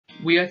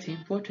We are Team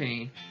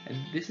 14, and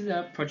this is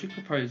our project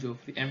proposal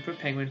for the Emperor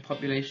Penguin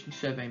Population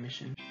Survey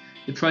Mission.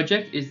 The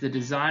project is the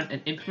design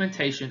and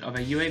implementation of a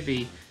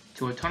UAV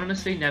to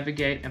autonomously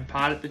navigate and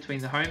pilot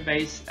between the home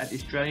base at the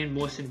Australian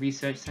Mawson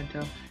Research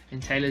Centre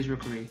and Taylor's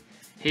Rookery.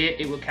 Here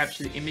it will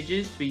capture the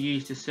images to be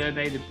used to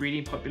survey the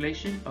breeding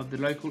population of the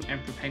local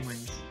emperor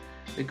penguins.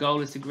 The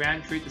goal is to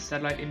ground truth the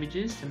satellite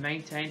images to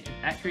maintain an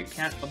accurate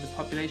count of the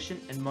population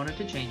and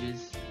monitor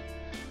changes.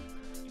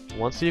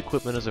 Once the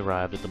equipment has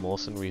arrived at the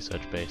Mawson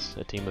Research Base,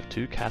 a team of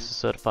 2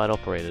 CASA-certified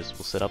operators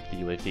will set up the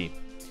UAV.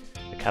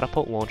 The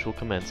catapult launch will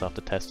commence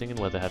after testing and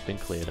weather have been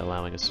cleared,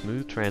 allowing a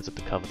smooth transit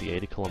to cover the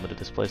 80-kilometer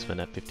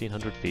displacement at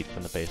 1,500 feet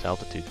from the base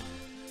altitude.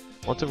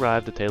 Once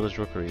arrived at Taylor's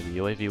Rookery, the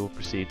UAV will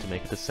proceed to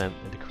make a descent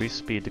and decrease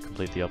speed to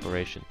complete the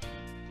operation.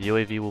 The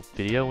UAV will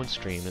video and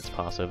stream its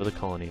pass over the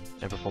colony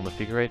and perform a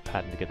figure-8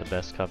 pattern to get the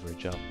best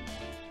coverage up.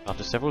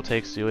 After several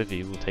takes, the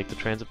UAV will take the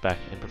transit back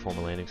and perform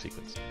a landing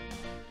sequence.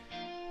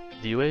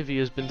 The UAV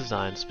has been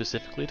designed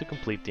specifically to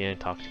complete the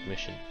Antarctic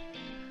mission.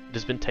 It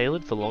has been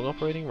tailored for long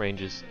operating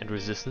ranges and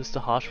resistance to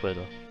harsh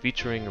weather,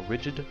 featuring a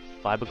rigid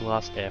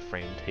fiberglass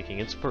airframe taking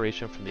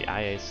inspiration from the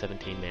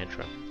IA-17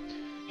 Mantra.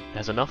 It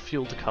has enough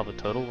fuel to cover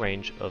total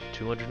range of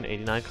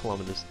 289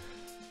 kilometers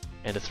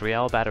and a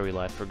 3-hour battery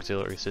life for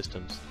auxiliary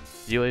systems.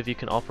 The UAV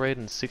can operate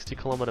in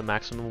 60-kilometer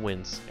maximum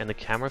winds, and the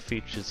camera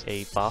features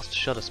a fast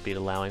shutter speed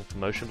allowing for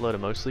motion blur to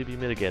mostly be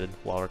mitigated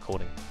while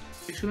recording.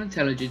 Artificial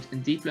intelligence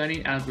and deep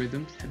learning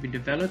algorithms have been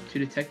developed to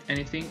detect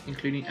anything,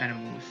 including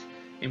animals.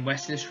 In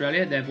Western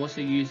Australia, they have also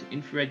used an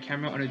infrared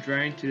camera on a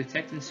drone to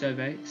detect and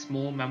survey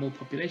small mammal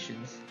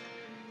populations.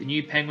 The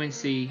new Penguin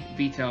C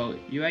VTOL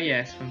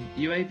UAS from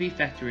the UAV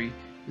factory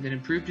with an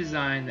improved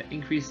design that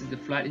increases the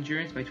flight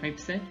endurance by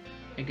 20%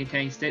 and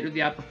contains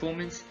state-of-the-art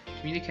performance,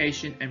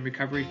 communication and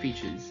recovery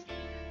features.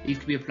 These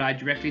can be applied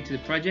directly to the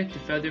project to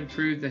further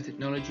improve their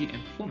technology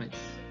and performance.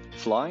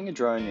 Flying a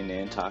drone in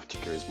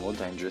Antarctica is more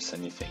dangerous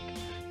than you think.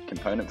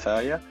 Component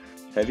failure,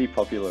 heavy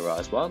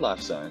popularised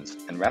wildlife zones,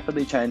 and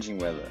rapidly changing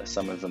weather are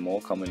some of the more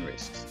common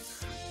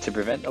risks. To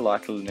prevent the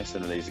likeliness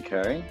of these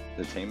occurring,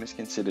 the team has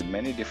considered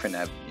many different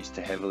avenues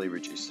to heavily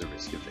reduce the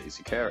risk of these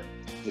occurring.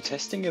 The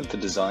testing of the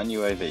design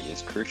UAV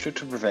is crucial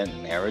to prevent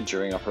an error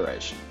during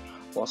operation.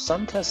 While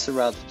some tests are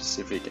rather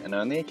specific and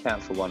only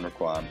account for one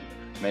requirement,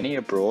 many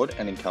are broad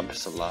and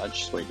encompass a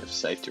large suite of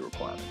safety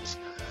requirements.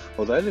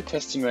 Although the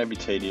testing may be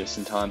tedious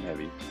and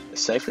time-heavy, a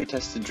safely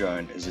tested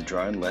drone is a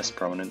drone less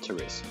prominent to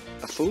risk.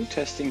 A full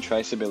testing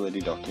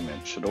traceability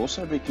document should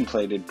also be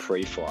completed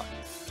pre-flight.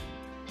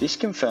 This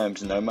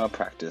confirms no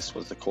malpractice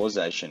was the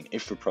causation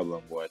if a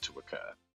problem were to occur.